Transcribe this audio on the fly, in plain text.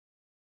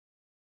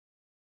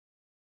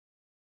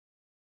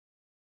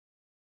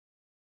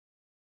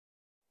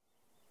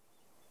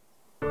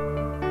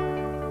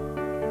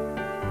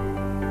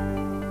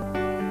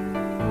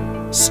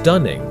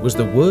Stunning was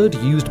the word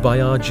used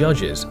by our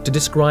judges to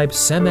describe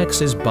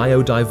CEMEX's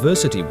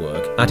biodiversity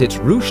work at its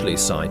Rugeley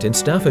site in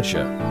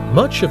Staffordshire.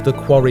 Much of the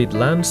quarried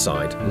land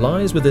site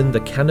lies within the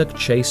Cannock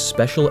Chase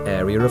Special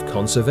Area of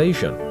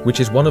Conservation, which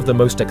is one of the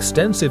most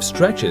extensive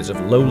stretches of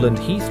lowland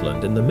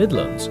heathland in the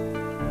Midlands.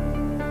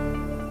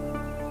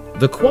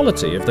 The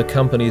quality of the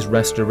company's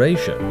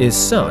restoration is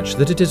such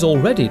that it is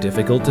already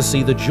difficult to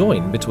see the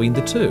join between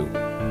the two.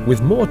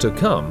 With more to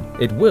come,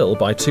 it will,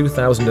 by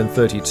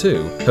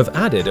 2032, have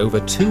added over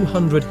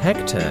 200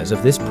 hectares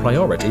of this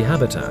priority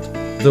habitat.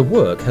 The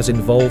work has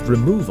involved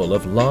removal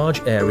of large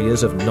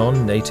areas of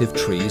non-native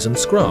trees and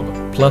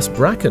scrub, plus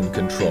bracken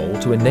control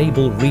to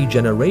enable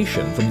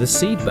regeneration from the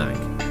seed bank.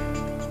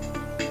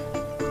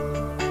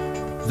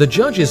 The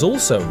judges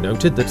also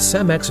noted that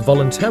CEMEX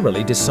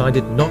voluntarily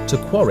decided not to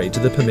quarry to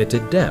the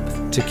permitted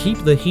depth to keep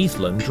the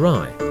heathland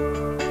dry.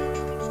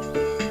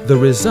 The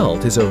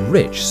result is a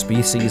rich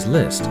species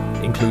list,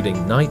 including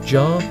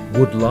nightjar,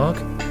 woodlark,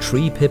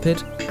 tree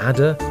pipit,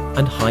 adder,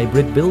 and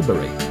hybrid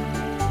bilberry.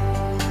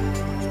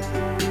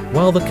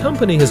 While the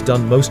company has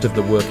done most of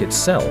the work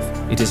itself,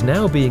 it is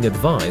now being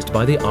advised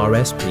by the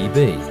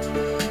RSPB.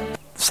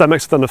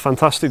 CEMEX have done a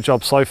fantastic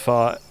job so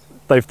far.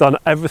 They've done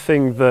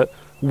everything that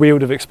we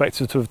would have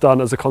expected to have done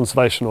as a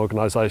conservation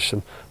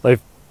organisation.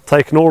 They've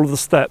taken all of the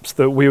steps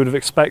that we would have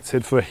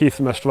expected for a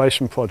heathland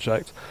restoration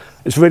project.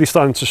 It's really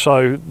starting to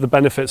show the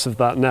benefits of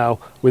that now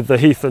with the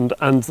heathland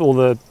and all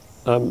the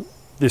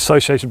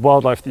associated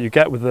wildlife that you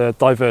get with the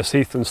diverse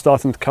heathland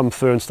starting to come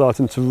through and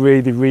starting to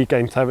really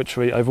regain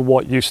territory over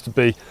what used to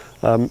be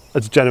a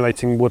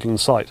degenerating woodland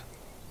site.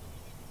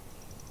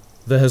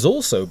 There has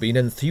also been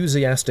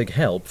enthusiastic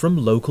help from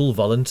local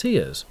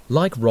volunteers,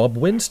 like Rob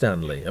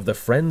Winstanley of the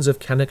Friends of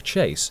Cannock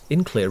Chase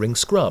in clearing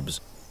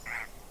scrubs.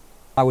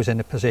 I was in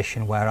a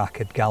position where I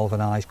could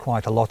galvanise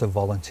quite a lot of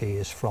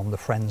volunteers from the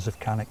Friends of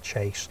Cannock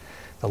Chase,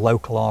 the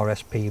local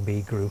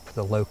RSPB group,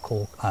 the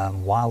local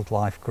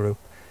wildlife group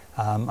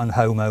and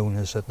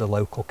homeowners at the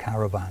local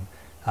caravan.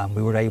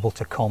 We were able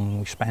to come,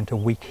 we spent a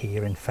week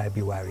here in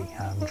February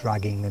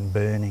dragging and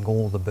burning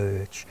all the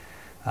birch.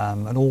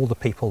 And all the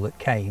people that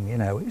came, you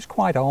know, it was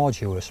quite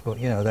arduous, but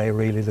you know, they're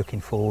really looking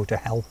forward to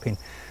helping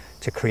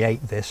to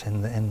create this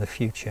in the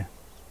future.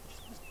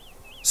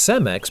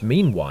 CEMEX,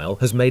 meanwhile,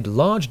 has made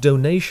large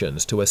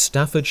donations to a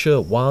Staffordshire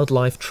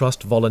Wildlife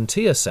Trust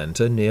volunteer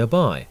centre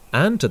nearby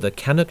and to the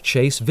Cannock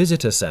Chase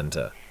Visitor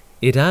Centre.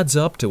 It adds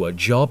up to a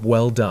job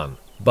well done,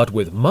 but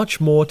with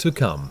much more to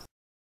come.